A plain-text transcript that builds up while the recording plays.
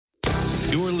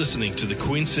You're listening to the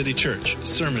Queen City Church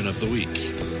Sermon of the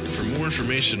Week. For more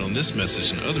information on this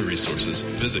message and other resources,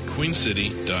 visit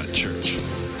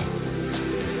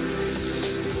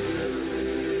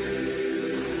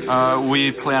queencity.church.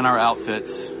 We plan our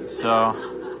outfits, so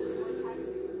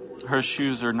her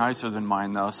shoes are nicer than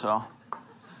mine, though, so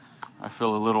I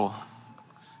feel a little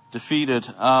defeated.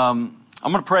 I'm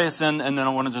going to pray us in, and then I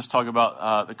want to just talk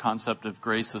about the concept of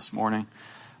grace this morning.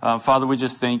 Father, we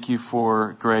just thank you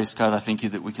for grace. God, I thank you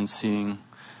that we can sing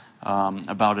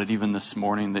about it even this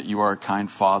morning, that you are a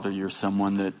kind Father. You're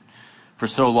someone that for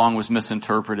so long was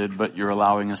misinterpreted, but you're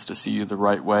allowing us to see you the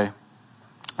right way.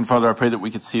 And Father, I pray that we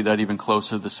could see that even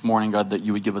closer this morning, God, that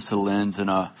you would give us a lens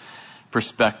and a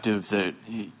perspective that,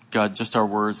 God, just our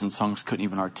words and songs couldn't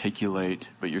even articulate,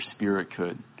 but your Spirit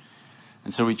could.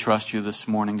 And so we trust you this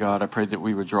morning, God. I pray that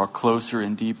we would draw closer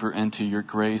and deeper into your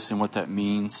grace and what that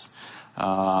means.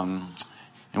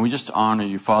 And we just honor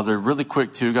you, Father. Really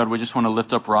quick, too, God, we just want to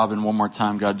lift up Robin one more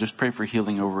time, God. Just pray for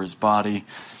healing over his body,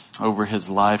 over his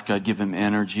life. God, give him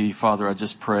energy. Father, I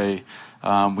just pray.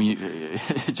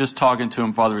 Just talking to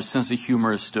him, Father, his sense of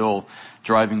humor is still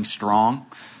driving strong.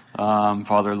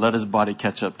 Father, let his body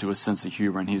catch up to his sense of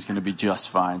humor, and he's going to be just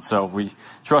fine. So we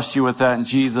trust you with that in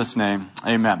Jesus' name.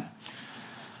 Amen.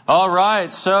 All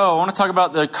right, so I want to talk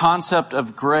about the concept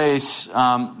of grace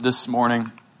this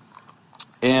morning.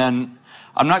 And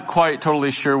I'm not quite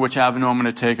totally sure which avenue I'm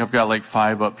going to take. I've got like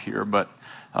 5 up here, but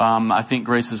I think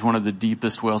grace is one of the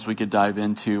deepest wells we could dive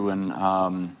into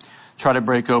and try to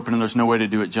break open, and there's no way to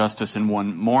do it justice in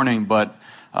one morning. But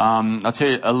I'll tell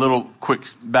you a little quick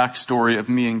backstory of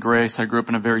me and Grace. I grew up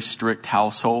in a very strict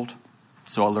household,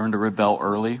 so I learned to rebel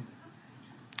early.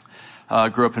 I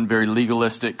grew up in very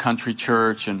legalistic country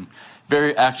church, and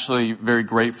very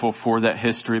grateful for that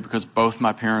history, because both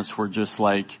my parents were just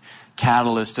like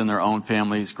catalyst in their own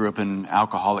families. Grew up in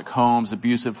alcoholic homes,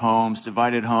 abusive homes,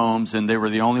 divided homes, and they were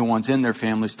the only ones in their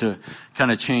families to kind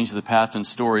of change the path and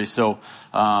story. So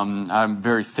I'm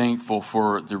very thankful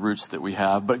for the roots that we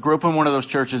have. But grew up in one of those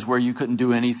churches where you couldn't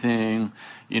do anything,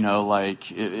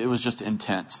 like it was just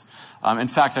intense. In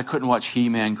fact, I couldn't watch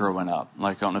He-Man growing up.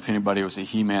 Like, I don't know if anybody was a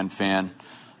He-Man fan.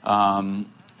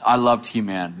 I loved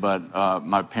He-Man, but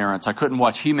my parents, I couldn't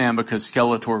watch He-Man because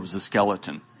Skeletor was a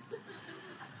skeleton.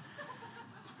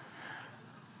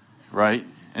 Right?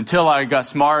 Until I got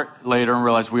smart later and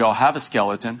realized we all have a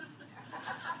skeleton.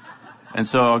 And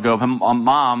so I'll go,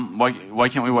 Mom, why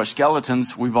can't we watch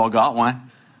skeletons? We've all got one.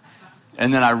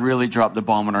 And then I really dropped the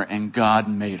bomb on her, and God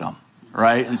made them.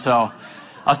 Right? And so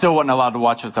I still wasn't allowed to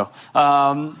watch it, though.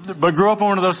 But grew up in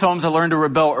one of those homes. I learned to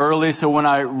rebel early. So when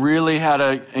I really had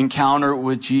an encounter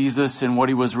with Jesus and what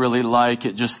he was really like,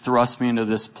 it just thrust me into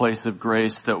this place of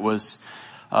grace that was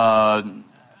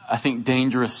I think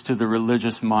dangerous to the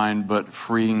religious mind, but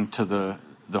freeing to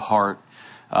the heart.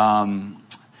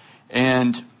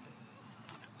 And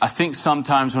I think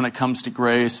sometimes when it comes to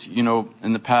grace,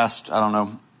 in the past,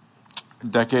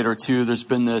 decade or two, there's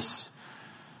been this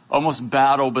almost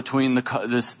battle between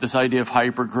this idea of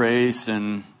hyper grace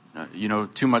and,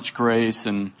 too much grace.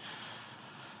 And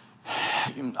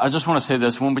I just want to say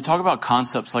this. When we talk about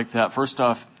concepts like that, first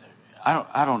off,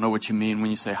 I don't know what you mean when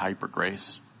you say hyper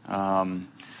grace.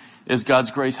 Is God's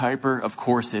grace hyper? Of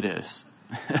course it is.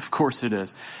 Of course it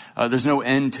is. There's no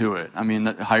end to it. I mean,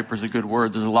 hyper is a good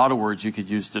word. There's a lot of words you could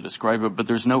use to describe it, but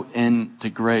there's no end to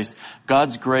grace.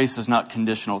 God's grace is not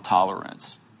conditional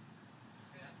tolerance.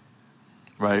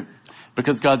 Right?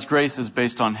 Because God's grace is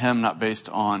based on him, not based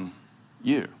on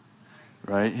you.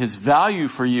 Right? His value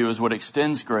for you is what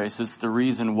extends grace. It's the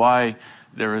reason why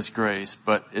there is grace.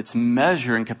 But its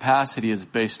measure and capacity is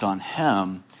based on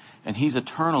him. And he's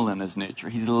eternal in his nature.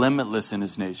 He's limitless in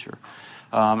his nature.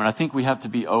 And I think we have to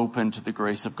be open to the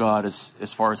grace of God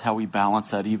as far as how we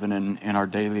balance that even in our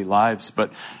daily lives.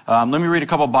 But let me read a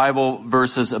couple Bible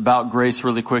verses about grace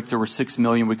really quick. There were 6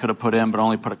 million we could have put in, but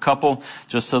only put a couple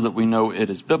just so that we know it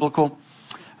is biblical.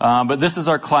 But this is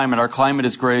our climate. Our climate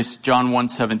is grace. John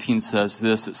 1:17 says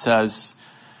this. It says,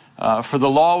 for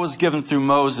the law was given through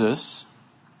Moses,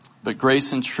 but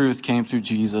grace and truth came through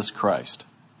Jesus Christ.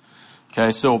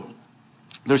 Okay, so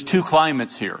there's 2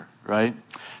 climates here, right?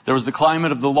 There was the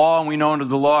climate of the law, and we know under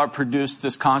the law it produced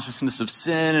this consciousness of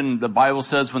sin. And the Bible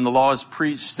says when the law is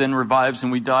preached, sin revives and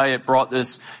we die. It brought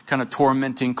this kind of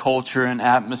tormenting culture and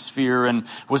atmosphere and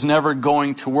was never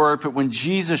going to work. But when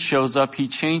Jesus shows up, he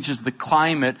changes the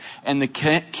climate and the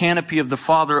canopy of the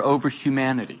Father over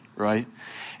humanity, right?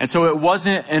 And so it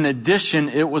wasn't an addition,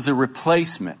 it was a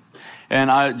replacement.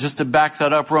 And just to back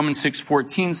that up, Romans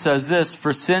 6:14 says this,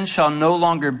 for sin shall no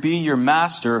longer be your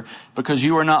master because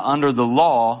you are not under the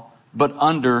law, but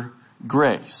under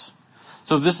grace.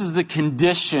 So this is the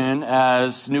condition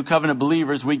as New Covenant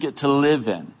believers we get to live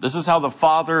in. This is how the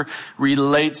Father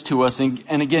relates to us.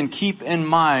 And again, keep in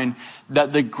mind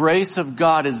that the grace of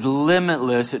God is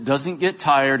limitless. It doesn't get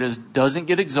tired, it doesn't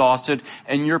get exhausted,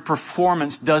 and your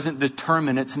performance doesn't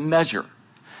determine its measure.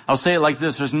 I'll say it like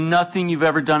this. There's nothing you've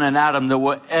ever done in Adam that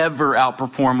will ever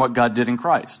outperform what God did in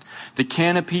Christ. The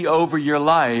canopy over your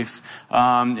life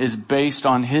is based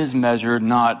on his measure,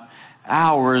 not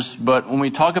ours. But when we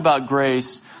talk about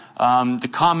grace, the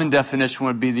common definition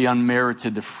would be the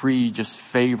unmerited, the free, just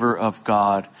favor of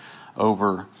God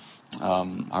over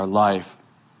our life.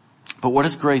 But what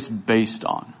is grace based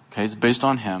on? Okay, it's based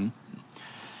on him.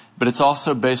 But it's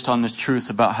also based on the truth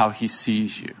about how he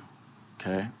sees you.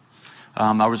 Okay?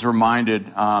 I was reminded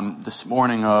this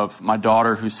morning of my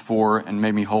daughter who's 4 and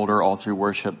made me hold her all through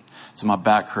worship. So my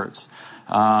back hurts.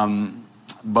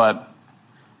 But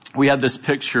we had this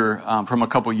picture from a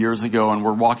couple years ago, and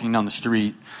we're walking down the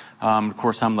street. Of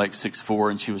course, I'm like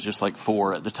 6'4", and she was just like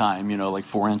 4 at the time, like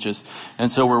 4 inches. And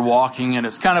so we're walking, and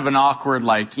it's kind of an awkward,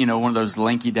 like, one of those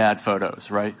lanky dad photos,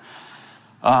 right?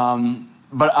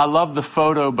 But I love the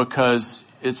photo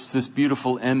because it's this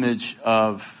beautiful image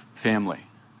of family.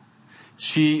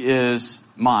 She is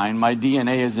mine. My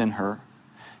DNA is in her.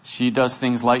 She does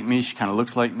things like me. She kind of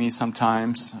looks like me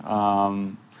sometimes.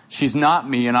 She's not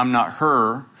me, and I'm not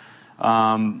her.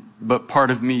 But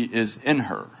part of me is in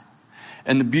her.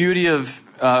 And the beauty of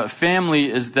family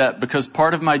is that because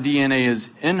part of my DNA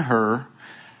is in her,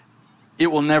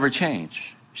 it will never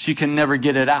change. She can never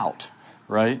get it out,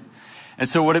 right? And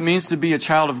so what it means to be a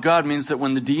child of God means that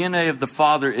when the DNA of the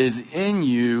Father is in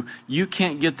you, you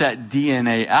can't get that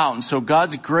DNA out. And so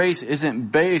God's grace isn't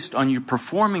based on you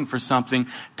performing for something.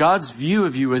 God's view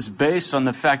of you is based on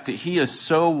the fact that he is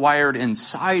so wired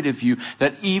inside of you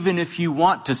that even if you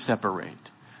want to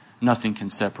separate, nothing can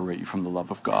separate you from the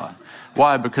love of God.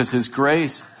 Why? Because his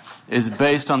grace is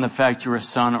based on the fact you're a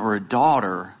son or a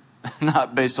daughter,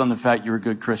 not based on the fact you're a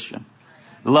good Christian.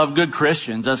 Love good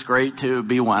Christians. That's great too.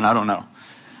 Be one. I don't know.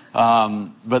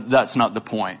 But that's not the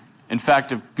point. In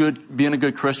fact, if being a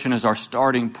good Christian is our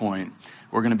starting point,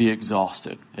 we're going to be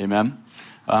exhausted. Amen.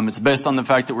 It's based on the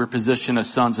fact that we're positioned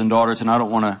as sons and daughters, and I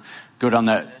don't want to go down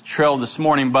that trail this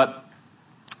morning, but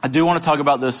I do want to talk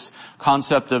about this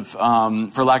concept of,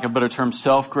 for lack of a better term,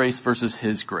 self-grace versus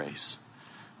his grace.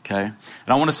 Okay. And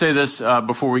I want to say this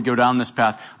before we go down this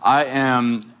path. I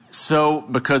am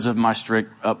because of my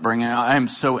strict upbringing, I am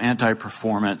so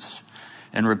anti-performance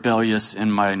and rebellious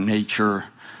in my nature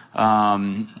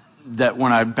that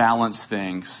when I balance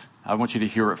things, I want you to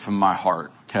hear it from my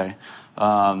heart, okay?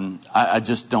 I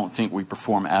just don't think we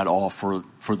perform at all for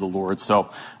the Lord. So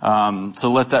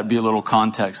let that be a little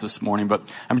context this morning. But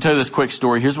I'm going to tell you this quick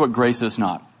story. Here's what grace is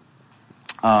not.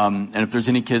 And if there's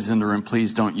any kids in the room,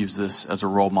 please don't use this as a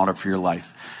role model for your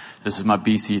life. This is my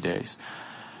BC days.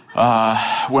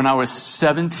 When I was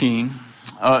 17,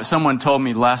 someone told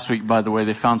me last week, by the way,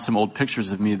 they found some old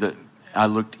pictures of me that I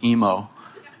looked emo.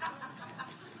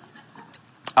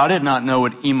 I did not know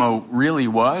what emo really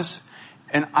was.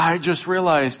 And I just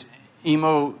realized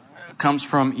emo comes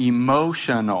from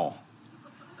emotional.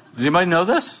 Does anybody know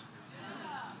this?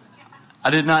 I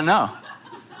did not know.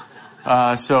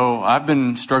 So I've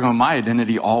been struggling with my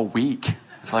identity all week.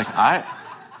 It's like, I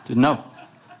didn't know.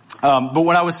 But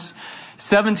when I was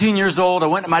 17 years old, I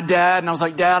went to my dad and I was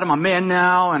like, Dad, I'm a man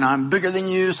now and I'm bigger than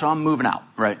you, so I'm moving out,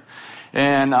 right?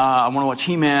 And I want to watch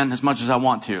He-Man as much as I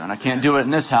want to, and I can't do it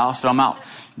in this house, so I'm out.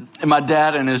 And my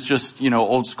dad, in his just,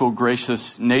 old school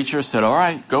gracious nature, said, all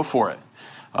right, go for it.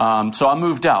 So I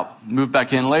moved out. Moved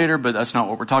back in later, but that's not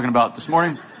what we're talking about this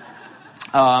morning.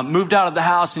 Moved out of the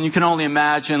house, and you can only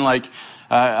imagine,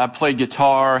 I played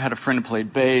guitar, had a friend who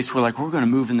played bass. We're like, we're going to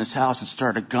move in this house and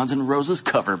start a Guns N' Roses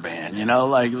cover band,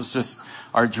 it was just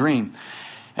our dream.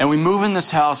 And we move in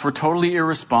this house. We're totally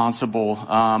irresponsible.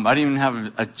 I didn't even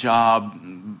have a job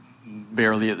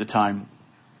barely at the time.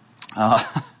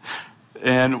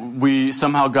 And we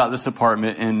somehow got this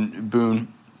apartment in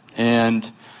Boone. And,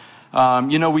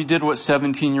 we did what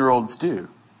 17-year-olds do,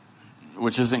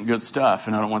 which isn't good stuff.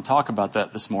 And I don't want to talk about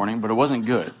that this morning, but it wasn't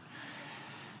good.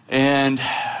 And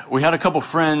we had a couple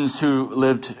friends who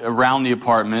lived around the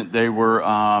apartment. They were,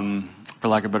 for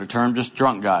lack of a better term, just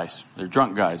drunk guys. They're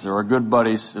drunk guys. They were our good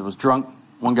buddies. It was drunk.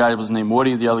 One guy was named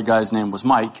Woody. The other guy's name was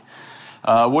Mike.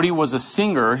 Woody was a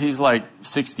singer. He's like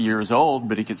 60 years old,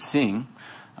 but he could sing.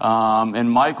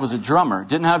 And Mike was a drummer.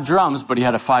 Didn't have drums, but he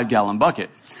had a 5-gallon bucket.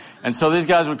 And so these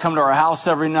guys would come to our house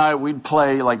every night. We'd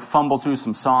play, fumble through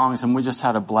some songs, and we just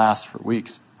had a blast for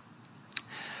weeks.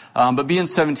 But being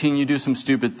 17, you do some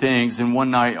stupid things. And one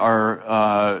night,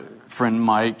 our friend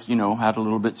Mike, had a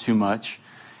little bit too much.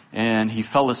 And he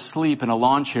fell asleep in a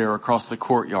lawn chair across the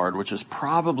courtyard, which is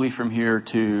probably from here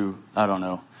to, I don't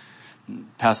know,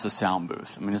 past the sound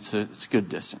booth. I mean, it's a good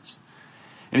distance.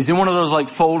 And he's in one of those like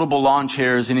foldable lawn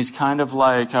chairs, and he's kind of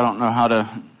like, I don't know how to,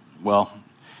 well,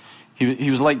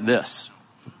 he was like this.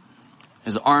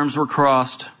 His arms were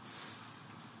crossed,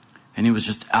 and he was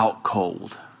just out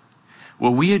cold.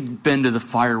 Well, we had been to the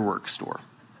fireworks store,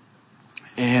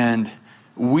 and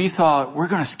we thought, we're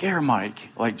going to scare Mike,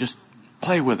 like just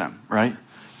play with him, right?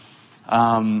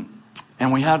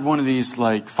 And we had one of these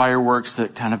like fireworks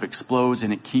that kind of explodes,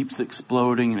 and it keeps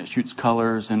exploding, and it shoots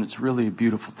colors, and it's really a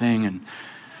beautiful thing. And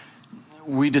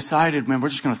we decided, man, we're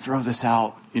just going to throw this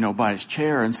out, by his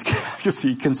chair, and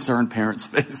see concerned parents'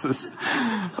 faces.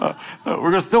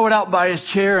 We're going to throw it out by his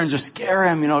chair and just scare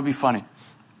him, it'd be funny.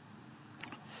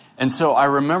 And so I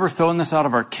remember throwing this out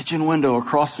of our kitchen window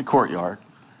across the courtyard.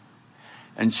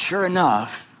 And sure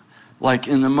enough, like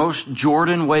in the most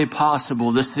Jordan way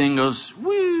possible, this thing goes,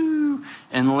 woo,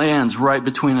 and lands right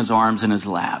between his arms and his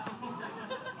lap.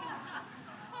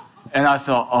 And I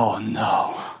thought, oh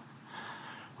no,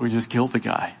 we just killed the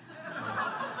guy.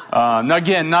 Now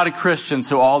again, not a Christian,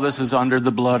 so all this is under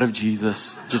the blood of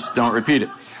Jesus. Just don't repeat it.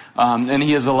 And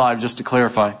he is alive, just to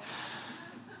clarify.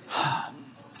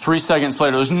 3 seconds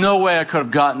later, there's no way I could have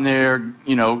gotten there,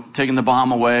 taken the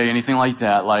bomb away, anything like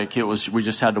that. Like we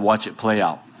just had to watch it play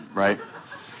out, right?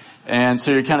 And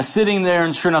so you're kind of sitting there,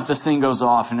 and sure enough, this thing goes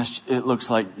off, and it looks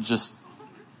like just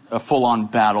a full-on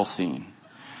battle scene.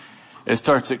 It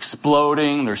starts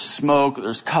exploding, there's smoke,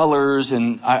 there's colors,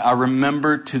 and I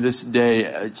remember to this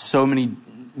day so many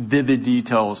vivid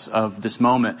details of this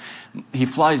moment. He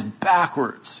flies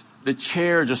backwards. The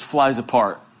chair just flies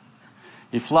apart.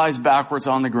 He flies backwards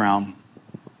on the ground.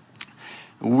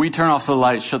 We turn off the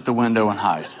lights, shut the window, and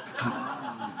hide.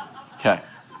 Okay.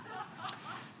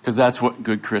 Because that's what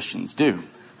good Christians do.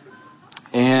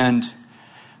 And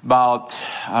about,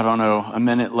 I don't know, a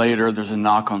minute later, there's a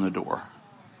knock on the door.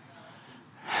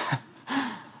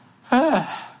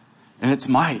 And it's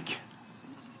Mike.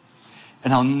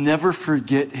 And I'll never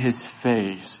forget his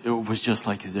face. It was just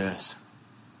like this.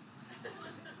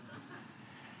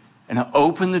 And I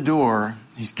open the door.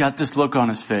 He's got this look on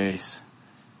his face.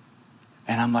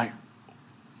 And I'm like,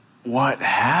 what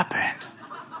happened?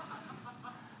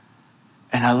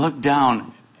 And I look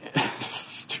down.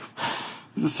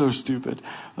 This is so stupid.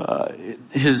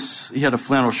 He had a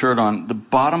flannel shirt on. The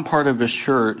bottom part of his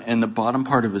shirt and the bottom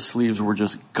part of his sleeves were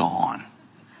just gone.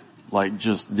 Like,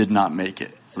 just did not make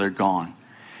it. They're gone.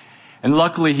 And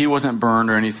luckily, he wasn't burned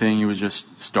or anything. He was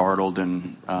just startled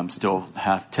and still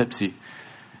half tipsy.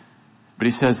 But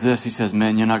he says this. He says,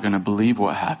 man, you're not going to believe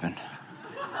what happened.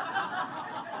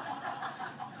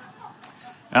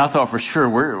 And I thought for sure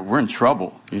we're in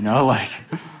trouble,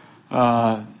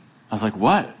 I was like,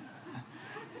 what?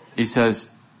 He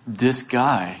says, this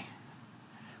guy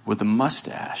with a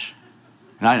mustache,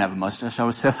 and I didn't have a mustache.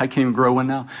 I can't even grow one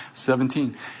now.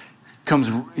 17.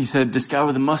 He said, this guy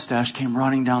with a mustache came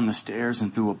running down the stairs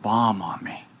and threw a bomb on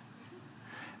me.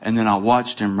 And then I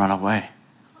watched him run away.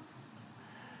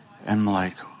 And I'm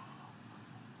like,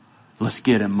 let's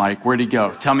get him, Mike. Where'd he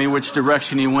go? Tell me which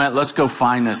direction he went. Let's go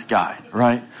find this guy,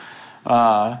 right?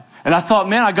 And I thought,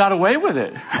 man, I got away with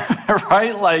it,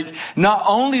 right? Like, not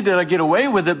only did I get away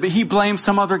with it, but he blamed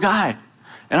some other guy.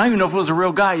 And I don't even know if it was a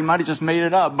real guy. He might have just made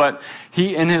it up. But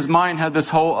he, in his mind, had this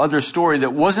whole other story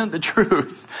that wasn't the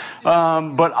truth.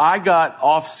 But I got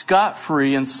off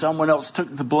scot-free, and someone else took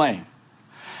the blame.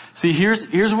 See,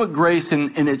 here's what grace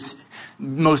in its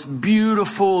most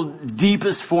beautiful,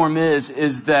 deepest form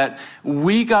is that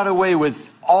we got away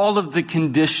with all of the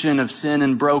condition of sin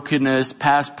and brokenness,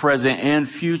 past, present, and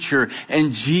future,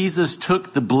 and Jesus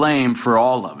took the blame for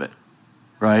all of it,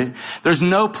 right? There's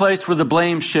no place where the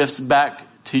blame shifts back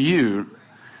to you,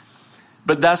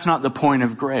 but that's not the point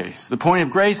of grace. The point of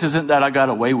grace isn't that I got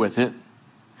away with it.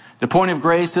 The point of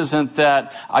grace isn't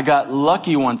that I got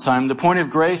lucky one time. The point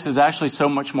of grace is actually so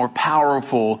much more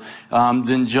powerful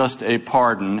than just a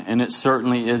pardon. And it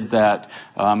certainly is that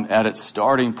at its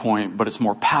starting point, but it's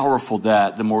more powerful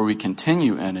that the more we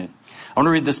continue in it. I want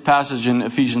to read this passage in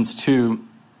Ephesians 2.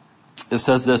 It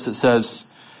says this, it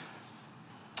says,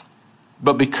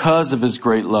 but because of his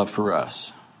great love for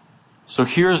us. So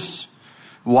here's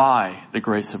why the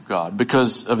grace of God,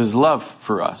 because of his love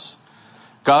for us.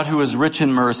 God, who is rich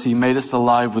in mercy, made us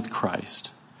alive with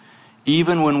Christ,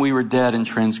 even when we were dead in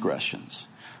transgressions.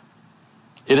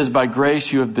 It is by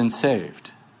grace you have been saved.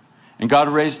 And God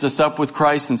raised us up with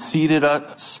Christ and seated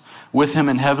us with him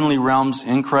in heavenly realms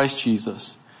in Christ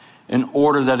Jesus, in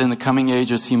order that in the coming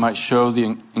ages he might show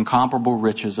the incomparable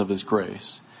riches of his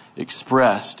grace,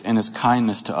 expressed in his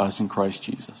kindness to us in Christ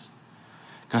Jesus.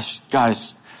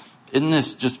 Guys, isn't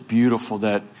this just beautiful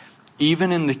that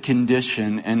even in the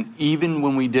condition and even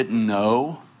when we didn't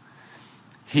know,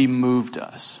 he moved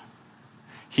us.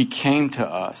 He came to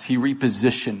us. He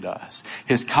repositioned us.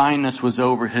 His kindness was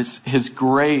over. His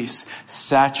grace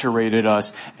saturated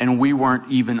us, and we weren't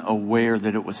even aware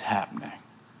that it was happening.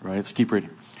 Right? Let's keep reading.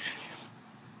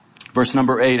 Verse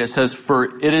number 8, it says, "For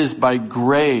it is by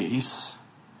grace,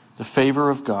 the favor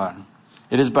of God,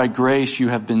 it is by grace you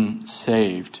have been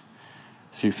saved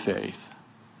through faith."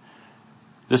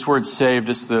 This word saved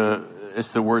is the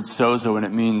word sozo, and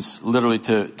it means literally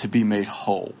to be made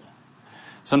whole.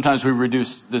 Sometimes we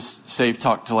reduce this saved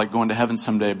talk to like going to heaven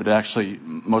someday, but it actually,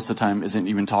 most of the time, isn't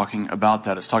even talking about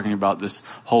that. It's talking about this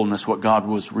wholeness, what God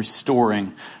was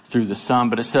restoring through the Son.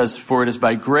 But it says, "For it is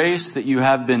by grace that you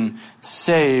have been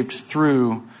saved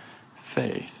through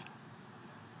faith."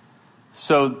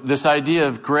 So this idea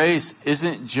of grace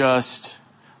isn't just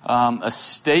a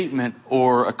statement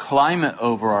or a climate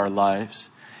over our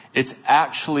lives. It's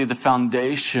actually the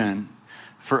foundation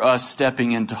for us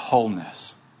stepping into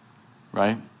wholeness.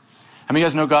 Right? I mean, you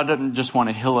guys know God doesn't just want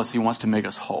to heal us. He wants to make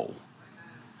us whole.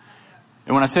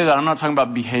 And when I say that, I'm not talking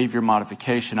about behavior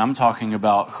modification. I'm talking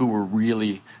about who we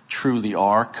really, truly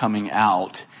are coming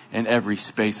out in every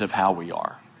space of how we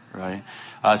are. Right?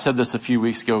 I said this a few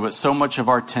weeks ago, but so much of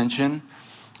our tension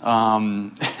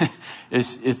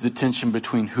is the tension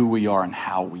between who we are and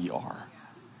how we are.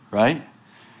 Right? You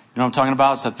know what I'm talking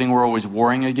about? It's that thing we're always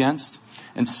warring against.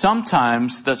 And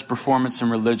sometimes that's performance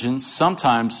and religion.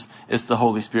 Sometimes it's the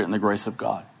Holy Spirit and the grace of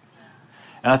God.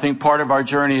 And I think part of our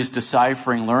journey is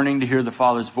deciphering, learning to hear the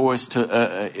Father's voice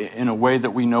in a way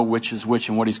that we know which is which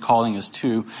and what he's calling us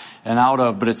to and out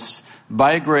of. But it's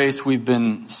by grace we've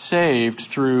been saved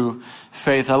through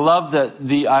faith. I love that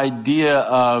the idea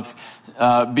of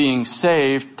being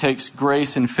saved takes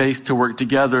grace and faith to work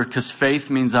together, because faith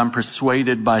means I'm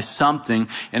persuaded by something.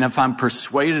 And if I'm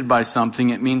persuaded by something,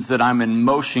 it means that I'm in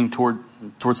motion toward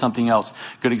something else.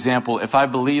 Good example. If I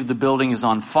believe the building is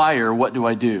on fire, what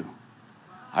do?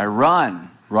 I run,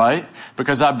 right?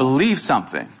 Because I believe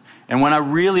something. And when I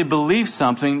really believe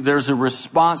something, there's a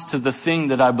response to the thing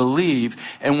that I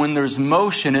believe. And when there's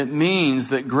motion, it means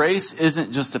that grace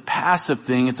isn't just a passive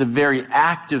thing. It's a very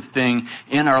active thing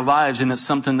in our lives. And it's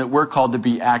something that we're called to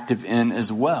be active in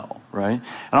as well, right?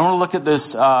 And I want to look at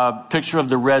this picture of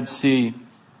the Red Sea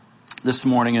this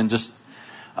morning and just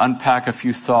unpack a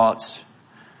few thoughts.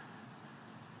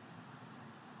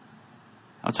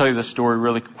 I'll tell you the story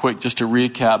really quick just to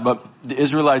recap. But the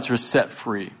Israelites were set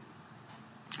free.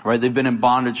 Right, they've been in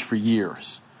bondage for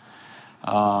years.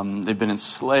 They've been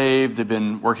enslaved. They've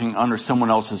been working under someone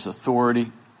else's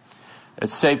authority.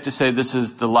 It's safe to say this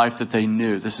is the life that they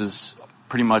knew. This is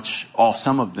pretty much all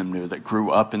some of them knew that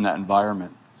grew up in that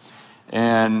environment.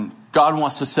 And God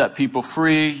wants to set people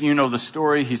free. You know the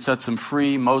story. He sets them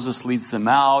free. Moses leads them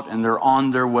out, and they're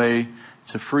on their way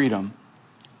to freedom.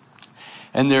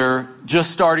 And they're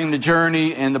just starting the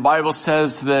journey, and the Bible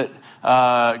says that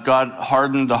God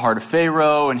hardened the heart of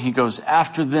Pharaoh, and he goes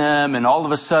after them, and all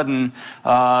of a sudden,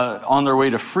 on their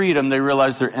way to freedom, they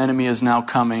realize their enemy is now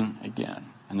coming again,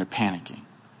 and they're panicking,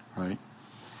 right?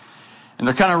 And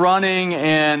they're kind of running,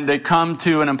 and they come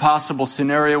to an impossible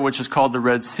scenario, which is called the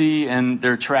Red Sea, and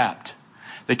they're trapped.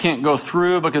 They can't go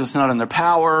through because it's not in their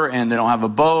power, and they don't have a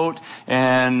boat,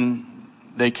 and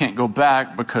they can't go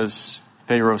back because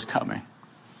Pharaoh's coming.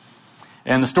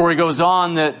 And the story goes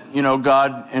on that,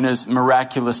 God in his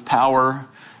miraculous power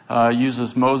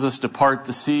uses Moses to part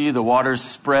the sea. The waters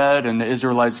spread and the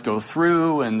Israelites go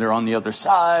through and they're on the other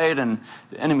side. And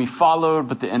the enemy followed,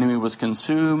 but the enemy was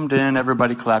consumed, and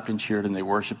everybody clapped and cheered and they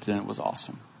worshiped, and it was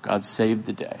awesome. God saved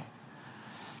the day.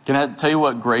 Can I tell you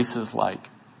what grace is like?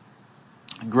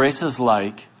 Grace is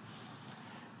like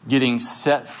getting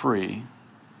set free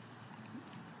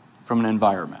from an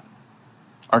environment.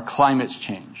 Our climate's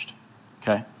changed.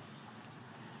 Okay?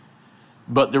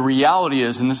 But the reality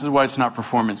is, and this is why it's not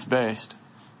performance-based,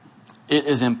 it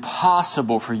is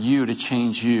impossible for you to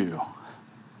change you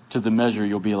to the measure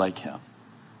you'll be like him.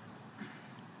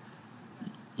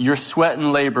 Your sweat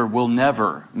and labor will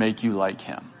never make you like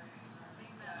him.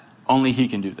 Only he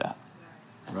can do that.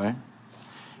 Right?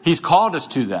 He's called us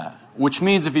to that. Which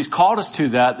means if he's called us to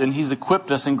that, then he's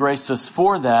equipped us and graced us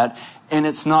for that. And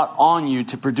it's not on you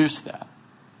to produce that.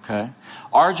 Okay?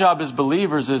 Our job as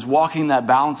believers is walking that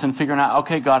balance and figuring out,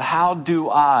 okay, God, how do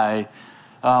I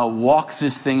walk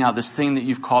this thing out, this thing that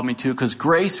you've called me to? Because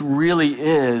grace really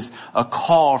is a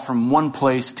call from one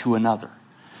place to another.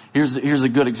 Here's a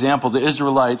good example. The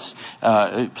Israelites,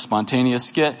 spontaneous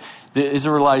skit. The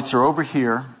Israelites are over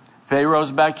here.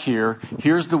 Pharaoh's back here.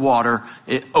 Here's the water.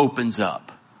 It opens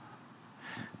up.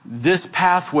 This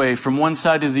pathway from one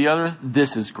side to the other,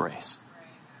 this is grace.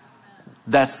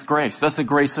 That's grace. That's the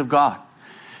grace of God.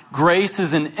 Grace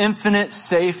is an infinite,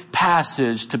 safe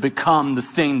passage to become the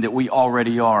thing that we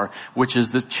already are, which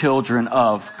is the children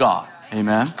of God.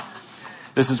 Amen?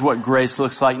 This is what grace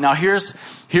looks like. Now, here's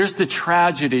the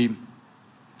tragedy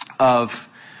of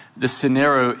the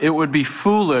scenario. It would be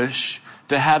foolish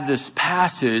to have this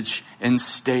passage and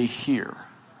stay here.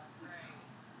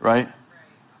 Right?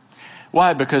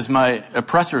 Why? Because my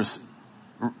oppressor's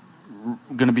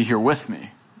going to be here with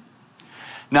me.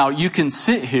 Now, you can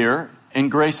sit here and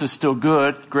grace is still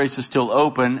good, grace is still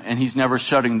open, and he's never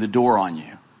shutting the door on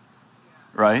you.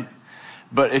 Right?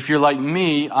 But if you're like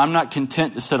me, I'm not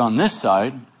content to sit on this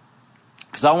side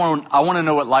because I want to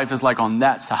know what life is like on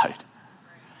that side.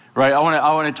 Right? I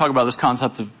want to talk about this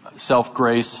concept of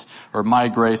self-grace or my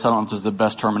grace. I don't know if this is the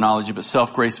best terminology, but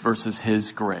self-grace versus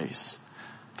his grace.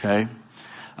 Okay?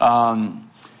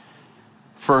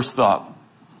 First thought.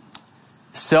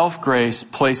 Self-grace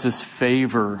places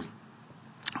favor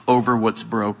over what's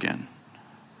broken.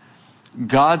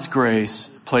 God's grace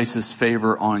places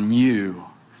favor on you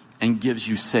and gives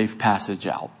you safe passage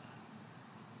out.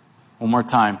 One more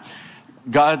time.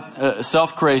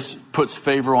 Self-grace puts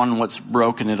favor on what's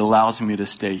broken. It allows me to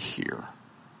stay here.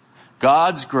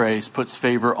 God's grace puts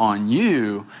favor on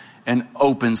you and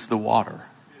opens the water.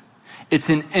 It's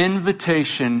an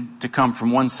invitation to come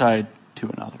from one side to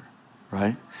another,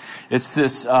 right? It's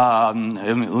this, let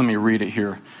me read it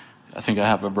here. I think I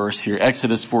have a verse here.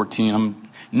 Exodus 14. I'm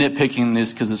nitpicking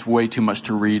this because it's way too much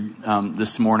to read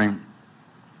this morning.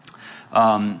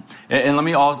 And let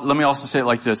me also say it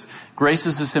like this. Grace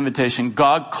is this invitation.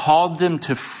 God called them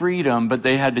to freedom, but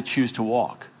they had to choose to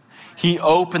walk. He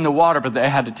opened the water, but they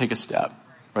had to take a step.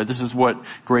 Right? This is what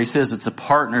grace is. It's a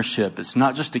partnership. It's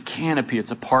not just a canopy.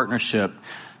 It's a partnership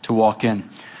to walk in.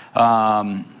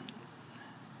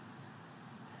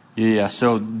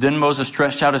 So then Moses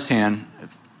stretched out his hand,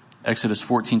 Exodus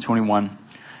 14:21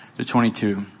 to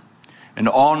 22. And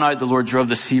all night the Lord drove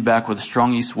the sea back with a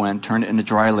strong east wind, turned it into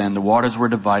dry land. The waters were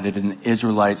divided, and the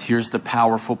Israelites, here's the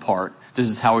powerful part. This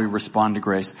is how we respond to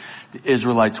grace. The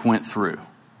Israelites went through.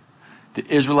 The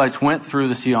Israelites went through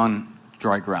the sea on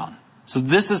dry ground. So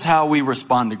this is how we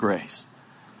respond to grace.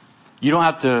 You don't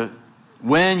have to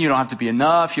win. You don't have to be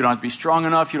enough. You don't have to be strong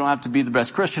enough. You don't have to be the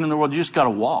best Christian in the world. You just got to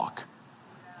walk.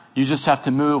 You just have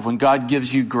to move. When God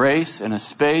gives you grace and a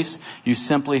space, you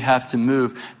simply have to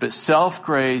move. But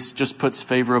self-grace just puts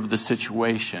favor over the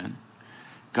situation.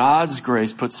 God's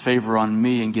grace puts favor on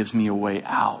me and gives me a way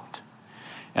out.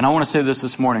 And I want to say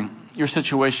this morning. Your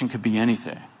situation could be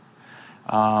anything.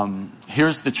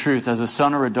 Here's the truth. As a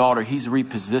son or a daughter, he's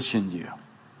repositioned you.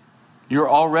 You're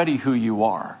already who you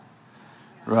are.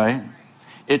 Right?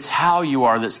 It's how you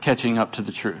are that's catching up to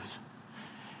the truth.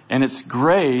 And it's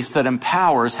grace that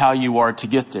empowers how you are to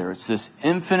get there. It's this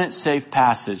infinite safe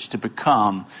passage to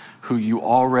become who you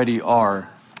already are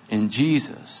in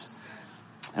Jesus.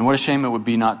 And what a shame it would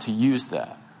be not to use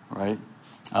that, right?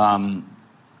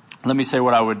 Let me say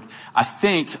what I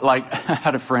think, like, I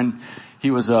had a friend,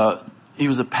 he was a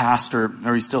pastor,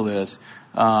 or he still is.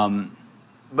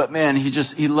 But man,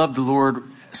 he loved the Lord,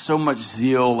 so much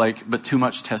zeal, but too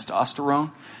much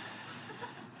testosterone.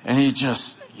 And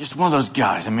he's one of those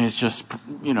guys. I mean, it's just,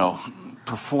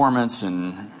 performance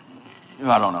and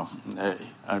I don't know.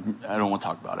 I don't want to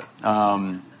talk about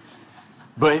it.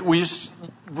 But we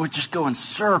just go in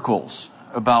circles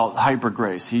about hyper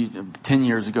grace. He 10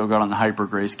 years ago got on the hyper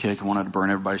grace kick and wanted to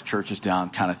burn everybody's churches down,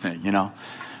 kind of thing.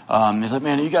 He's like,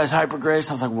 man, are you guys hyper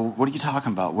grace? I was like, well, what are you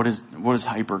talking about? What is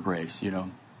hyper grace?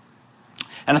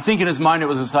 And I think in his mind it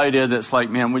was this idea that's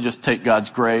like, man, we just take God's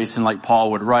grace, and like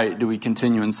Paul would write, do we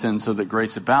continue in sin so that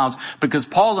grace abounds? Because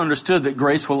Paul understood that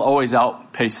grace will always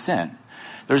outpace sin.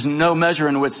 There's no measure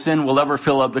in which sin will ever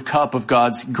fill up the cup of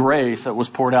God's grace that was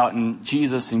poured out in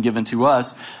Jesus and given to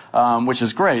us, which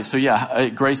is grace. So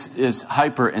grace is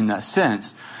hyper in that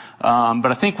sense. But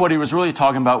I think what he was really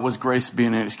talking about was grace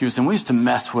being an excuse. And we used to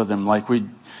mess with him. Like we'd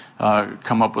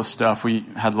come up with stuff. We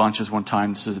had lunches one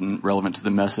time. This isn't relevant to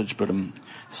the message, but I'm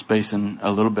spacing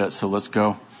a little bit, so let's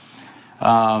go.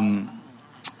 I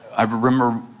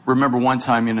remember one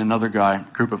time in another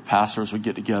group of pastors would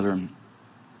get together, and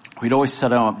we'd always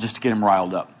set him up just to get him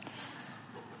riled up.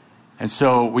 And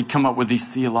so we'd come up with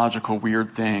these theological weird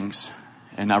things.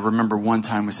 And I remember one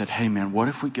time we said, hey man, what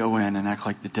if we go in and act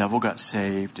like the devil got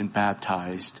saved and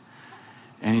baptized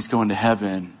and he's going to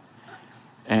heaven?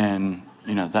 And,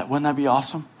 wouldn't that be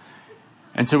awesome?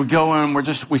 And so we go in,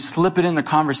 we slip it in the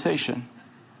conversation,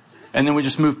 and then we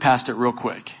just move past it real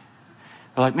quick.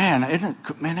 We're like, man,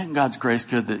 isn't God's grace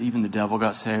good that even the devil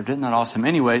got saved? Isn't that awesome?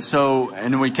 Anyway,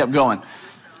 and then we kept going.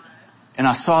 And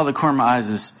I saw the corner of my eyes,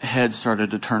 his head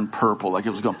started to turn purple, like it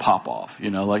was going to pop off,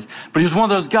 but he was one of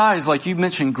those guys, like you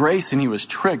mentioned grace, and he was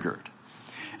triggered.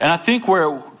 And I think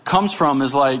where it comes from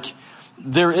is like,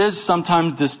 there is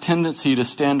sometimes this tendency to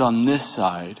stand on this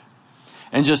side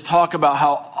and just talk about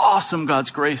how awesome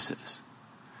God's grace is.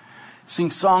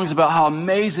 Sing songs about how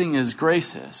amazing his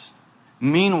grace is.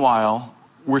 Meanwhile,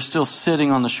 we're still sitting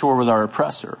on the shore with our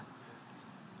oppressor.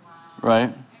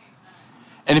 Right?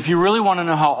 And if you really want to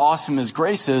know how awesome his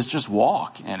grace is, just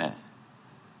walk in it.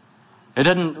 It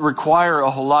doesn't require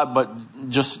a whole lot, but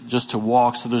just to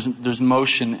walk. So there's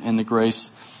motion in the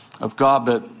grace of God,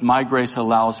 but my grace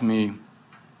allows me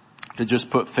to just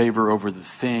put favor over the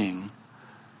thing.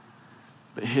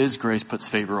 But his grace puts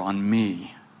favor on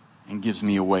me and gives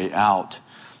me a way out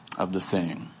of the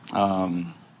thing.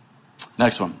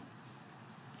 Next one.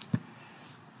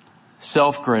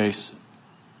 Self-grace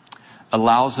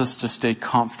allows us to stay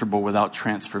comfortable without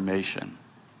transformation.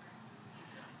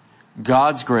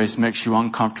 God's grace makes you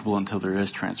uncomfortable until there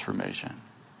is transformation.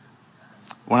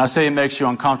 When I say it makes you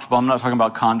uncomfortable, I'm not talking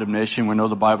about condemnation. We know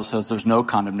the Bible says there's no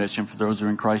condemnation for those who are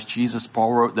in Christ Jesus.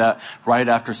 Paul wrote that right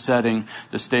after setting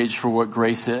the stage for what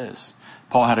grace is.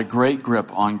 Paul had a great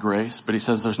grip on grace, but he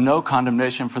says there's no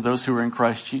condemnation for those who are in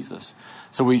Christ Jesus.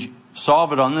 So we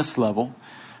solve it on this level,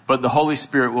 but the Holy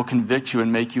Spirit will convict you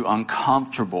and make you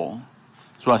uncomfortable.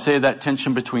 So I say that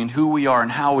tension between who we are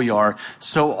and how we are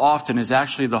so often is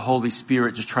actually the Holy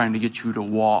Spirit just trying to get you to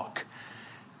walk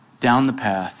down the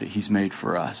path that he's made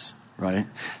for us, right?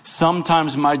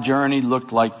 Sometimes my journey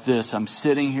looked like this. I'm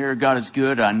sitting here. God is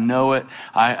good. I know it.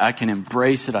 I can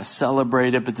embrace it. I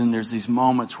celebrate it. But then there's these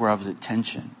moments where I was at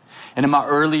tension. And in my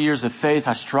early years of faith,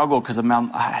 I struggled because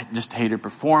I just hated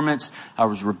performance. I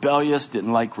was rebellious,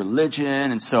 didn't like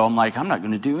religion. And so I'm like, I'm not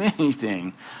going to do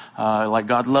anything. Like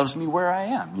God loves me where I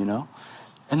am,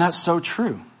 And that's so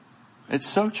true. It's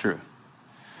so true.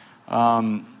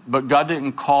 But God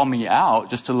didn't call me out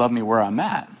just to love me where I'm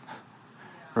at.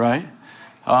 Right?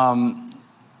 And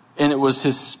it was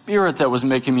his spirit that was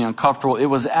making me uncomfortable. It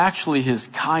was actually his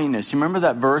kindness. You remember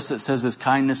that verse that says his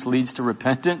kindness leads to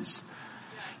repentance?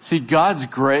 See, God's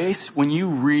grace, when you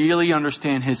really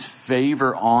understand his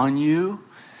favor on you,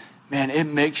 man, it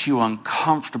makes you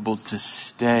uncomfortable to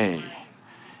stay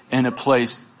in a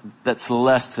place that's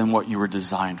less than what you were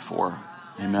designed for.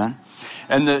 Amen?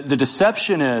 And the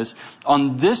deception is,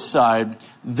 on this side,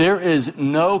 there is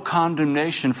no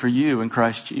condemnation for you in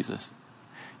Christ Jesus.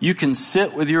 You can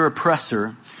sit with your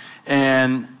oppressor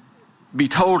and be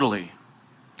totally,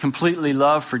 completely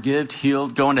loved, forgived,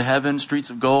 healed, going to heaven, streets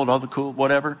of gold, all the cool,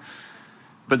 whatever.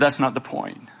 But that's not the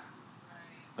point.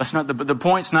 That's not the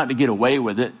point's not to get away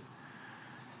with it.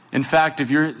 In fact, if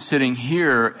you're sitting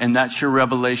here and that's your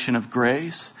revelation of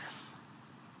grace,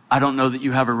 I don't know that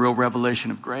you have a real revelation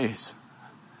of grace.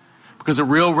 Because a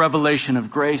real revelation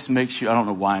of grace makes you, I don't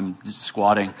know why I'm just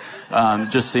squatting,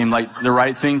 just seemed like the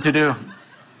right thing to do.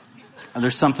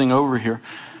 There's something over here.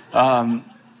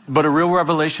 But a real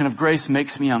revelation of grace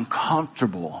makes me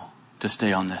uncomfortable to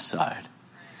stay on this side.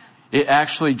 It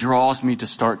actually draws me to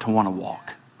start to want to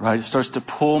walk. Right? It starts to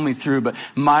pull me through, but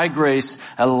my grace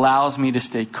allows me to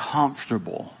stay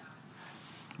comfortable.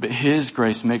 But his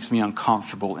grace makes me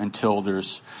uncomfortable until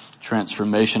there's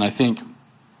transformation. I think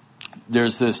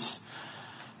there's this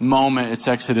moment, it's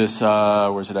Exodus,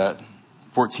 where's it at?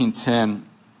 14:10.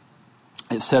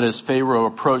 It said, as Pharaoh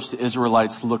approached, the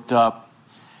Israelites looked up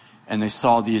and they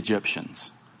saw the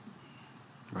Egyptians.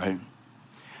 Right?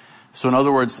 So in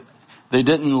other words, they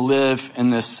didn't live in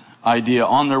this idea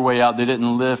on their way out. They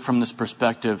didn't live from this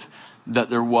perspective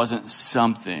that there wasn't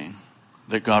something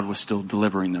that God was still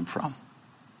delivering them from.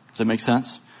 Does that make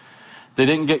sense? They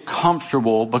didn't get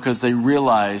comfortable because they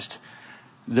realized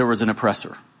there was an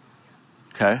oppressor.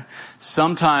 Okay?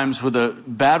 Sometimes with a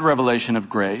bad revelation of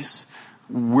grace,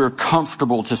 we're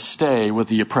comfortable to stay with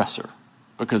the oppressor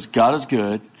because God is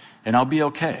good and I'll be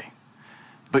okay.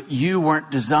 But you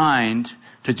weren't designed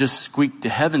to just squeak to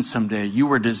heaven someday. You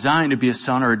were designed to be a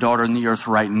son or a daughter in the earth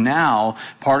right now,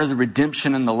 part of the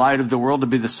redemption and the light of the world, to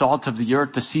be the salt of the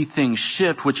earth, to see things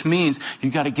shift, which means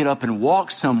you got to get up and walk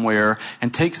somewhere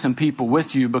and take some people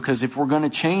with you, because if we're going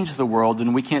to change the world,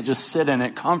 then we can't just sit in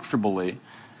it comfortably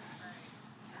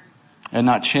and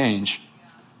not change.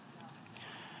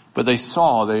 But they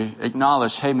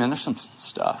acknowledged, hey man, there's some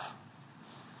stuff.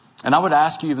 And I would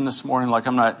ask you even this morning, like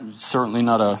certainly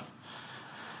not a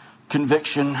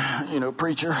conviction,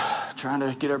 preacher, trying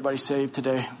to get everybody saved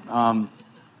today.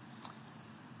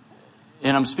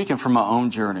 and I'm speaking from my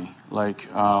own journey, but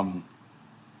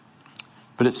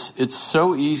it's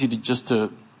so easy to just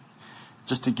to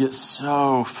get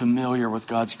so familiar with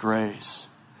God's grace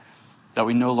that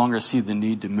we no longer see the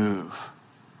need to move.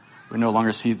 We no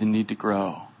longer see the need to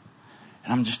grow.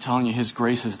 And I'm just telling you, his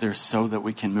grace is there so that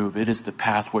we can move. It is the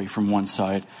pathway from one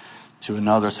side to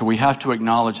another. So we have to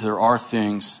acknowledge there are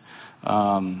things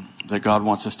that God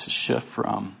wants us to shift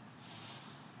from.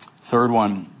 Third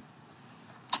one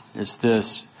is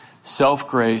this.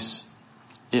 Self-grace,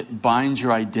 it binds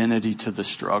your identity to the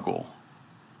struggle.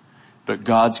 But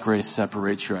God's grace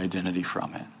separates your identity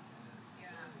from it.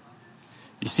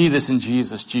 You see this in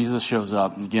Jesus. Jesus shows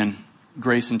up. And again,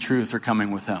 grace and truth are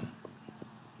coming with him.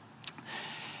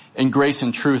 And grace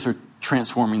and truth are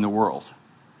transforming the world.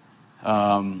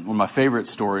 One of my favorite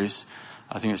stories,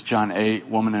 I think it's John 8,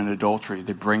 woman in adultery.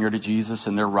 They bring her to Jesus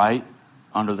and they're right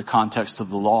under the context of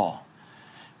the law.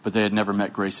 But they had never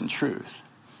met grace and truth.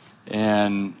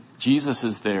 And Jesus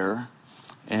is there.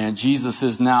 And Jesus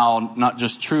is now not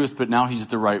just truth, but now he's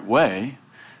the right way.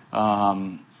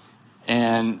 And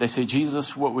they say,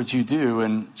 Jesus, what would you do?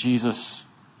 And Jesus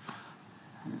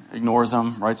ignores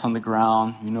them, writes on the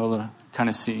ground. You know the kind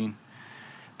of scene.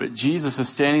 But Jesus is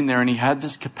standing there and he had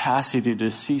this capacity to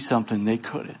see something they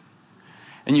couldn't.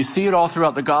 And you see it all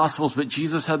throughout the Gospels, but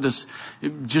Jesus had this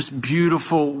just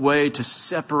beautiful way to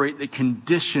separate the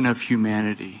condition of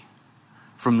humanity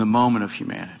from the moment of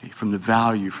humanity, from the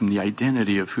value, from the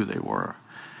identity of who they were.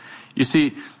 You see,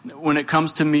 when it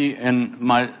comes to me and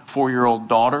my 4-year-old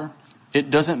daughter, it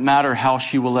doesn't matter how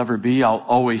she will ever be, I'll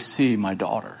always see my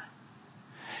daughter.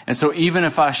 And so even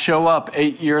if I show up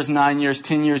 8 years, 9 years,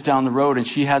 10 years down the road and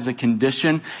she has a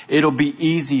condition, it'll be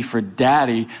easy for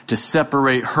daddy to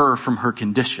separate her from her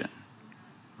condition,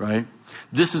 right?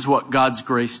 This is what God's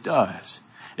grace does.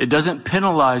 It doesn't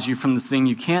penalize you from the thing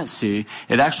you can't see.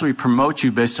 It actually promotes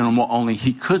you based on what only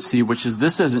he could see, which is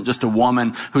this isn't just a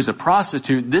woman who's a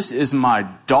prostitute. This is my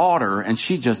daughter, and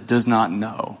she just does not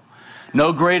know.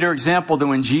 No greater example than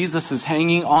when Jesus is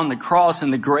hanging on the cross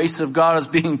and the grace of God is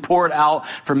being poured out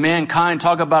for mankind.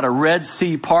 Talk about a Red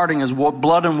Sea parting as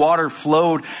blood and water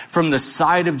flowed from the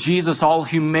side of Jesus. All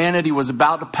humanity was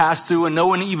about to pass through and no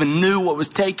one even knew what was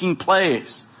taking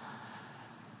place.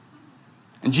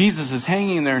 And Jesus is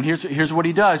hanging there, and here's what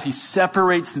he does. He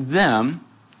separates them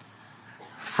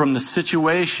from the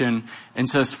situation and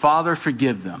says, Father,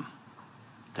 forgive them.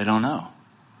 They don't know.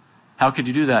 How could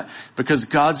you do that? Because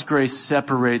God's grace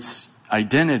separates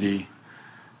identity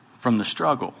from the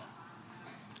struggle,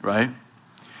 right?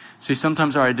 See,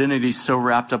 sometimes our identity is so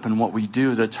wrapped up in what we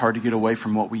do that it's hard to get away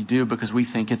from what we do because we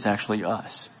think it's actually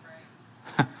us.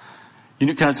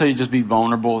 Can I tell you, just be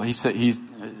vulnerable?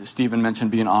 Stephen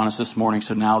mentioned being honest this morning,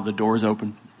 so now the door's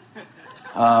open.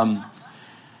 When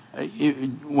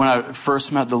I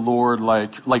first met the Lord,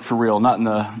 like for real, not in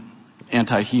the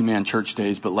anti-He-Man church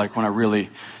days, but like when I really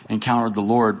encountered the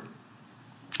Lord,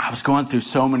 I was going through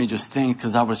so many just things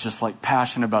because I was just like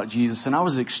passionate about Jesus, and I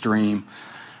was extreme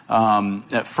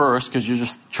at first because you're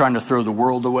just trying to throw the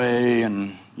world away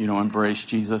and embrace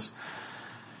Jesus,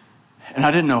 and I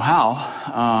didn't know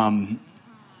how.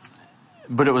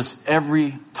 But it was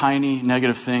every tiny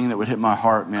negative thing that would hit my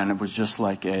heart, man. It was just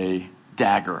like a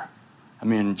dagger. I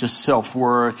mean, just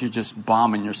self-worth. You're just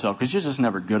bombing yourself because you're just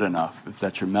never good enough, if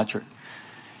that's your metric.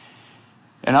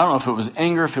 And I don't know if it was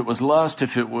anger, if it was lust,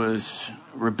 if it was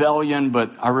rebellion,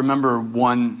 but I remember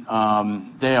one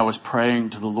day I was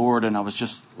praying to the Lord and I was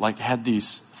just had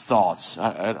these thoughts.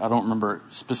 I don't remember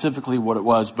specifically what it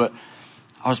was, but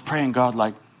I was praying, God,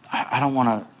 I don't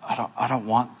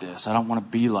want this. I don't want to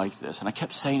be like this. And I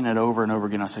kept saying it over and over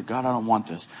again. I said, God, I don't want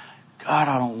this. God,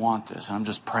 I don't want this. And I'm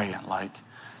just praying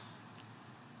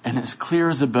and as clear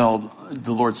as a bell,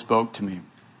 the Lord spoke to me.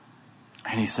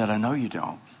 And he said, I know you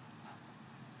don't.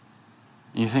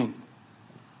 And you think,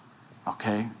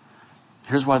 okay,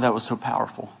 here's why that was so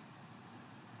powerful.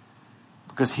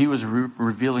 Because he was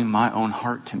revealing my own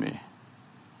heart to me.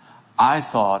 I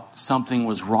thought something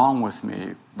was wrong with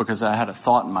me because I had a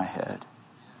thought in my head.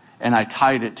 And I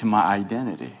tied it to my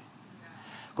identity.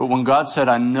 But when God said,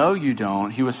 I know you don't,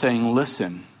 he was saying,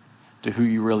 listen to who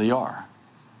you really are.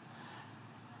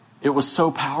 It was so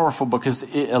powerful because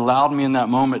it allowed me in that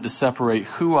moment to separate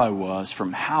who I was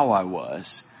from how I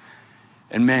was.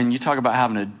 And man, you talk about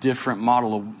having a different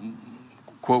model of,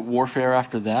 quote, warfare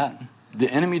after that.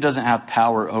 The enemy doesn't have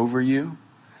power over you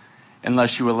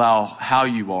unless you allow how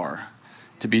you are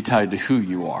to be tied to who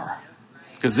you are.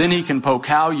 Because then he can poke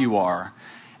how you are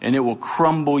and it will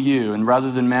crumble you. And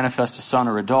rather than manifest a son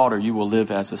or a daughter, you will live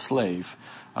as a slave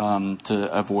to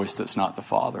a voice that's not the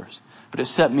Father's. But it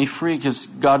set me free because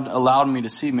God allowed me to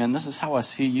see, man, this is how I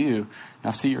see you.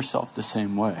 Now see yourself the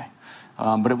same way.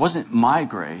 But it wasn't my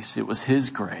grace. It was his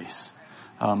grace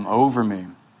over me.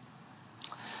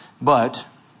 But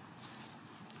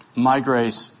my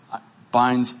grace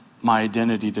binds my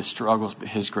identity to struggles, but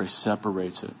his grace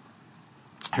separates it.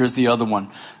 Here's the other one,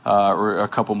 or a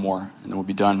couple more, and then we'll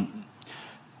be done.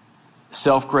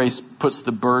 Self-grace puts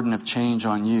the burden of change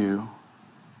on you,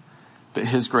 but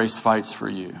his grace fights for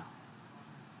you.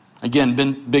 Again,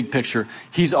 big picture.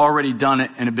 He's already done it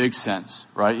in a big sense,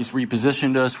 right? He's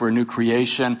repositioned us. We're a new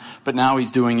creation. But now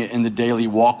he's doing it in the daily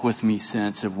walk with me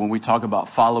sense of when we talk about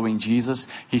following Jesus,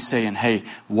 he's saying, hey,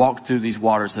 walk through these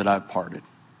waters that I've parted.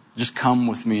 Just come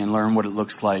with me and learn what it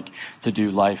looks like to do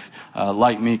life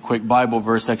like me. Quick Bible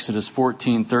verse, Exodus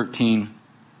 14:13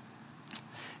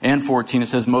 and 14. It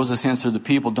says, Moses answered the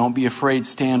people, don't be afraid,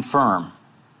 stand firm,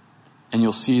 and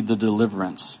you'll see the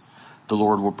deliverance the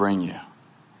Lord will bring you.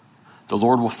 The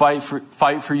Lord will fight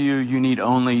for you. You need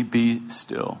only be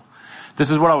still. This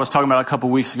is what I was talking about a couple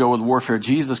weeks ago with warfare.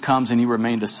 Jesus comes and he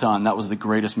remained a son. That was the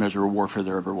greatest measure of warfare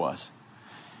there ever was.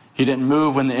 He didn't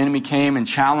move when the enemy came and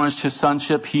challenged his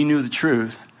sonship. He knew the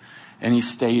truth and he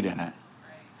stayed in it.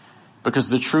 Because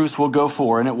the truth will go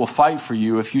forward and it will fight for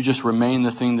you if you just remain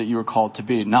the thing that you were called to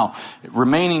be. Now,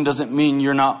 remaining doesn't mean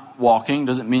you're not walking,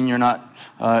 doesn't mean you're not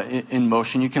in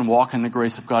motion. You can walk in the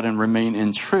grace of God and remain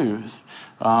in truth.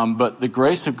 But the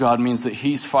grace of God means that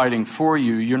he's fighting for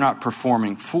you. You're not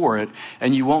performing for it.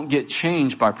 And you won't get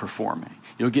changed by performing.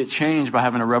 You'll get changed by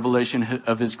having a revelation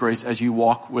of his grace as you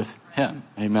walk with him.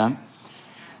 Amen.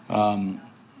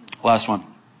 Last one.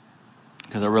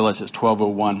 Because I realize it's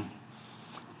 12:01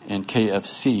 and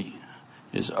KFC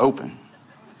is open.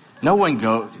 No one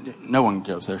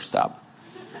goes there. Stop.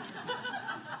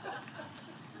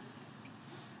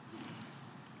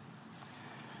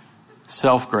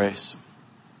 Self-grace.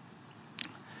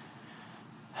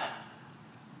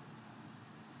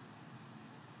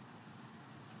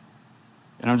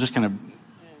 And I'm just going to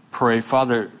pray,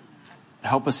 Father,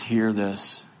 help us hear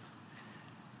this.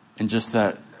 And there's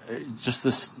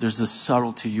this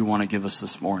subtlety you want to give us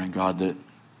this morning, God, that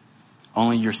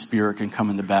only your Spirit can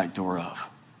come in the back door of.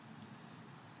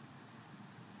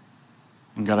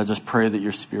 And God, I just pray that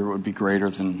your Spirit would be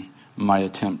greater than my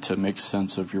attempt to make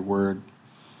sense of your word.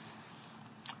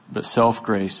 But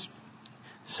self-grace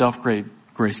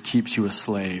keeps you a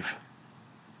slave.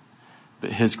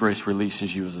 But his grace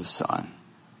releases you as a son.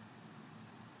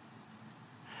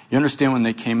 You understand when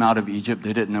they came out of Egypt,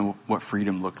 they didn't know what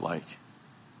freedom looked like.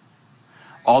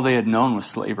 All they had known was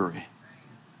slavery.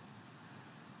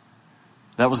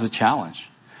 That was the challenge.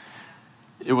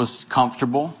 It was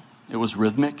comfortable. It was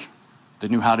rhythmic. They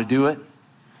knew how to do it.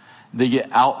 They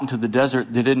get out into the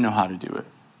desert. They didn't know how to do it.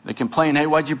 They complain, hey,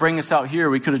 why'd you bring us out here?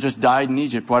 We could have just died in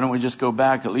Egypt. Why don't we just go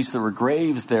back? At least there were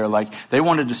graves there. Like, they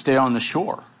wanted to stay on the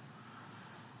shore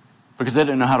because they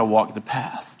didn't know how to walk the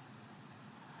path.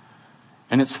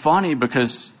 And it's funny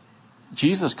because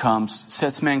Jesus comes,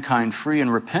 sets mankind free,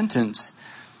 and repentance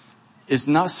is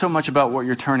not so much about what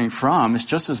you're turning from. It's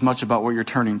just as much about what you're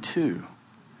turning to.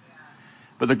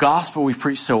 But the gospel we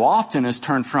preach so often is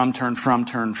turn from,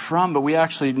 but we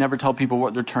actually never tell people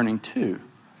what they're turning to.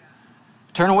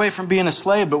 Turn away from being a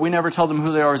slave, but we never tell them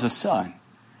who they are as a son.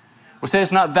 We say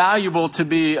it's not valuable to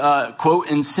be,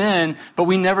 quote, in sin, but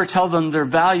we never tell them their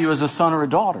value as a son or a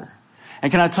daughter. And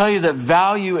can I tell you that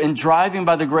value in driving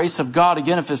by the grace of God,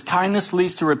 again, if his kindness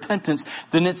leads to repentance,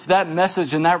 then it's that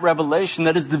message and that revelation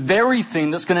that is the very thing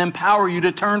that's going to empower you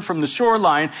to turn from the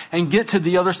shoreline and get to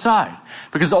the other side.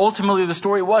 Because ultimately the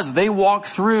story was they walked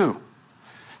through.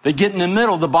 They get in the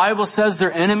middle. The Bible says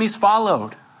their enemies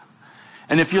followed.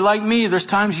 And if you're like me, there's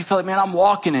times you feel like, man, I'm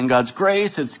walking in God's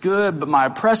grace. It's good, but my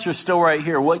oppressor's still right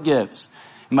here. What gives?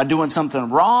 Am I doing something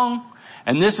wrong?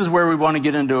 And this is where we want to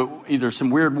get into either some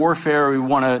weird warfare or we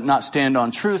want to not stand on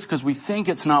truth because we think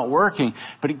it's not working.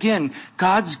 But again,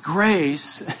 God's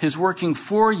grace is working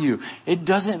for you. It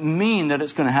doesn't mean that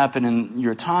it's going to happen in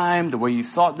your time the way you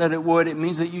thought that it would. It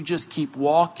means that you just keep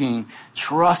walking,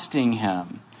 trusting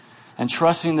him and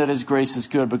trusting that his grace is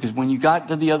good. Because when they got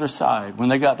to the other side,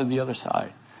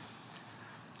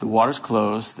 the waters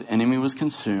closed, the enemy was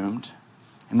consumed.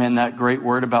 And man, that great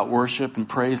word about worship and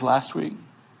praise last week,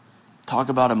 talk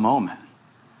about a moment.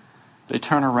 They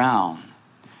turn around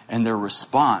and their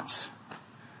response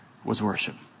was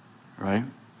worship, right?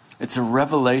 It's a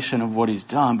revelation of what he's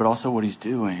done, but also what he's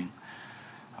doing.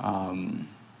 That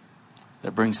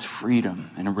brings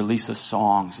freedom and it releases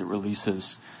songs. It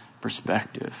releases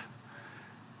perspective.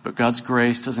 But God's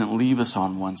grace doesn't leave us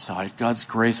on one side. God's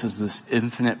grace is this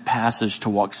infinite passage to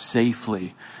walk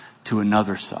safely to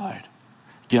another side.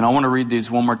 Again, I want to read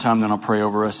these one more time, then I'll pray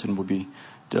over us and we'll be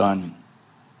done.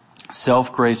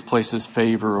 Self-grace places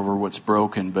favor over what's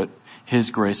broken, but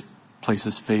His grace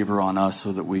places favor on us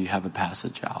so that we have a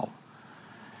passage out.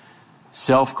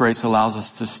 Self-grace allows us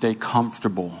to stay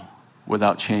comfortable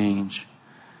without change,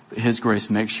 but His grace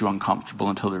makes you uncomfortable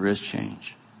until there is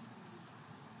change.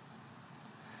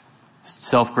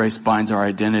 Self-grace binds our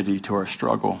identity to our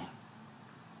struggle.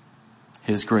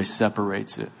 His grace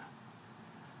separates it.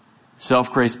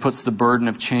 Self-grace puts the burden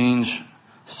of change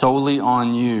solely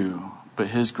on you, but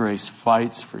His grace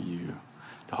fights for you.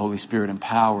 The Holy Spirit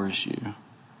empowers you.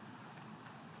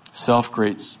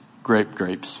 Self-grace,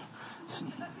 grapes.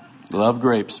 Love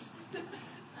grapes.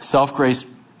 Self-grace,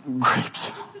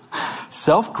 grapes.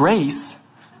 Self-grace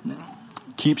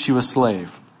keeps you a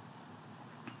slave,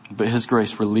 but His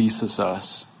grace releases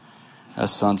us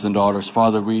as sons and daughters.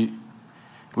 Father, we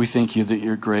thank You that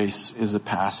Your grace is a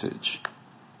passage.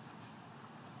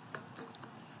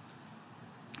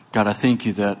 God, I thank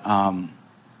You that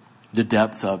the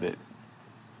depth of it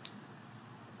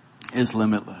is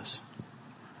limitless.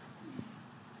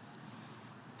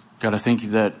 God, I thank You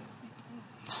that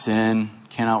sin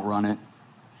can't outrun it.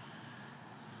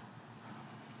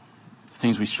 The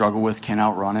things we struggle with can't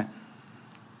outrun it.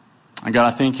 And God,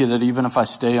 I thank You that even if I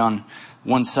stay on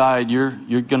one side, You're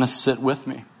going to sit with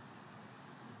me.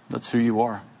 That's who You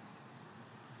are.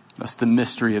 That's the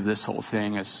mystery of this whole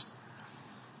thing, is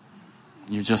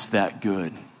You're just that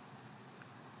good.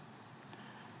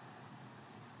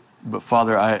 But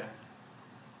Father, I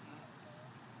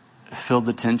feel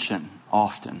the tension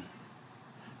often.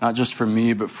 Not just for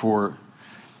me, but for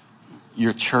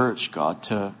Your church, God,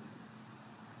 to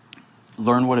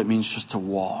learn what it means just to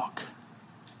walk.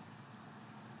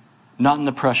 Not in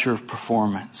the pressure of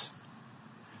performance.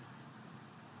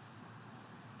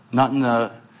 Not in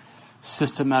the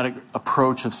systematic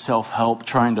approach of self-help,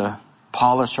 trying to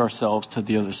polish ourselves to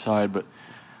the other side, but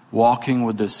walking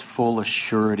with this full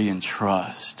assurity and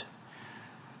trust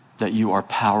that You are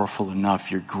powerful enough.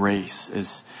 Your grace,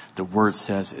 as the word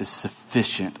says, is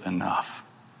sufficient enough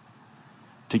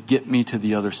to get me to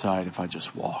the other side if I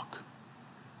just walk.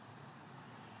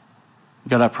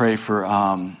 God, I pray for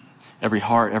every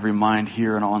heart, every mind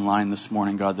here and online this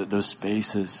morning, God, that those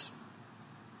spaces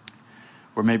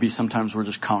where maybe sometimes we're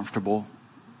just comfortable,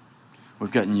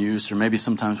 we've gotten used, or maybe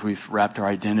sometimes we've wrapped our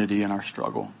identity in our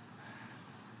struggle.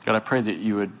 God, I pray that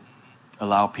You would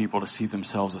allow people to see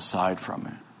themselves aside from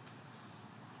it.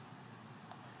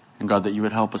 And God, that You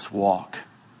would help us walk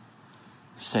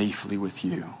safely with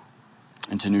You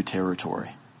into new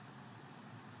territory.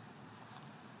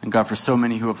 And God, for so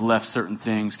many who have left certain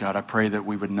things, God, I pray that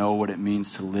we would know what it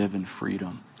means to live in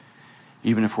freedom.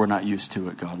 Even if we're not used to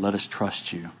it, God, let us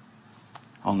trust You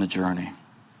on the journey.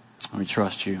 We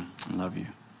trust You and love You.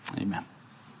 Amen.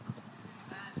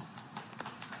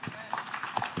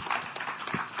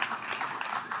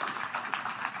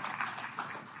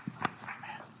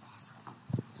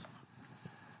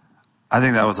 I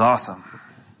think that was awesome.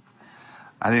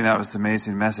 I think that was an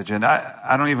amazing message. And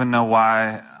I don't even know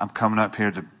why I'm coming up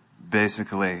here to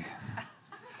basically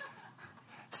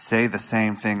say the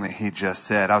same thing that he just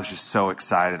said. I was just so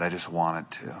excited. I just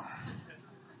wanted to.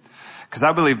 Because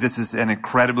I believe this is an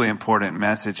incredibly important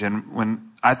message.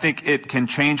 And I think it can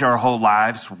change our whole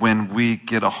lives when we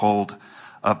get a hold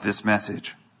of this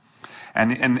message.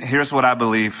 And here's what I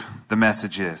believe the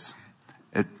message is.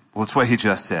 It's what he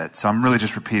just said. So I'm really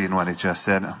just repeating what he just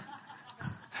said.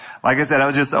 Like I said, I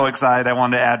was just so excited. I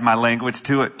wanted to add my language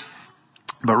to it.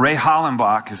 But Ray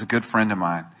Hollenbach is a good friend of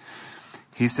mine.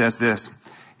 He says this.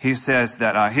 He says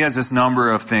that he has this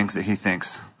number of things that he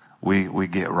thinks we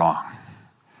get wrong.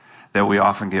 That we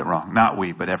often get wrong. Not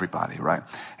we, but everybody, right?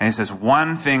 And he says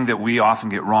one thing that we often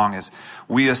get wrong is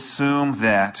we assume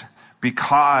that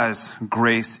because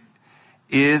grace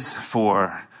is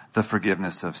for the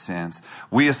forgiveness of sins,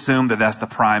 we assume that that's the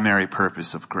primary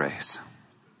purpose of grace.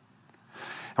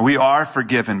 And we are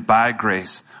forgiven by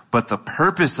grace, but the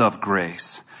purpose of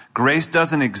grace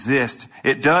doesn't exist.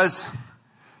 It does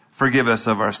forgive us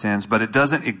of our sins, but it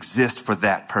doesn't exist for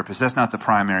that purpose. That's not the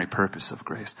primary purpose of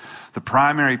grace. The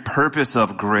primary purpose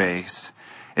of grace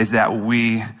is that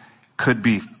we could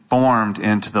be formed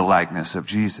into the likeness of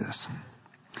Jesus.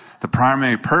 The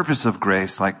primary purpose of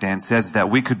grace, like Dan says, is that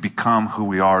we could become who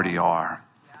we already are.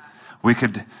 We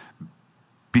could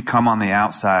become on the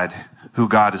outside who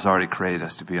God has already created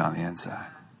us to be on the inside.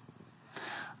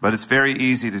 But it's very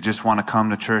easy to just want to come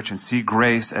to church and see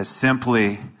grace as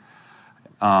simply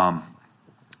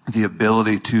the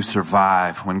ability to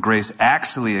survive, when grace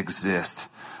actually exists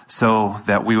so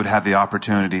that we would have the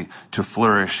opportunity to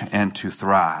flourish and to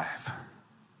thrive.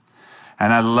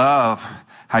 And I love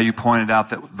how you pointed out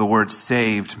that the word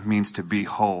saved means to be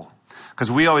whole.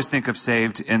 Because we always think of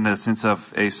saved in the sense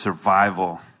of a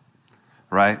survival,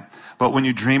 right? But when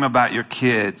you dream about your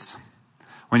kids,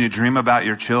 when you dream about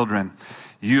your children,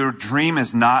 your dream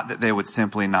is not that they would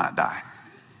simply not die.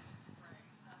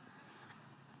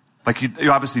 Like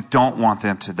you obviously don't want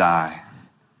them to die.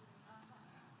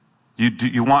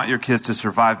 You want your kids to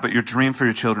survive, but your dream for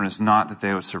your children is not that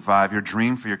they would survive. Your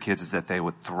dream for your kids is that they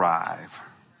would thrive.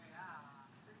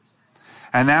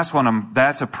 And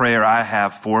that's a prayer I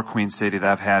have for Queen City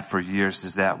that I've had for years,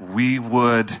 is that we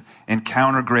would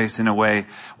encounter grace in a way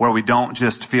where we don't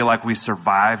just feel like we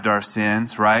survived our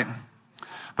sins, right?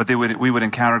 But we would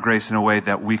encounter grace in a way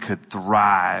that we could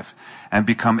thrive and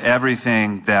become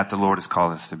everything that the Lord has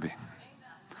called us to be.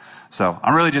 So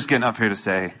I'm really just getting up here to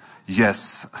say,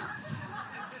 yes.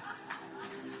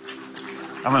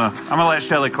 I'm gonna let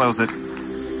Shelley close it.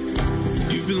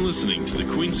 You've been listening to the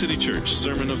Queen City Church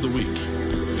Sermon of the Week.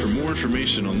 For more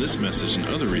information on this message and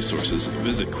other resources,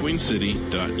 visit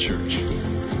queencity.church.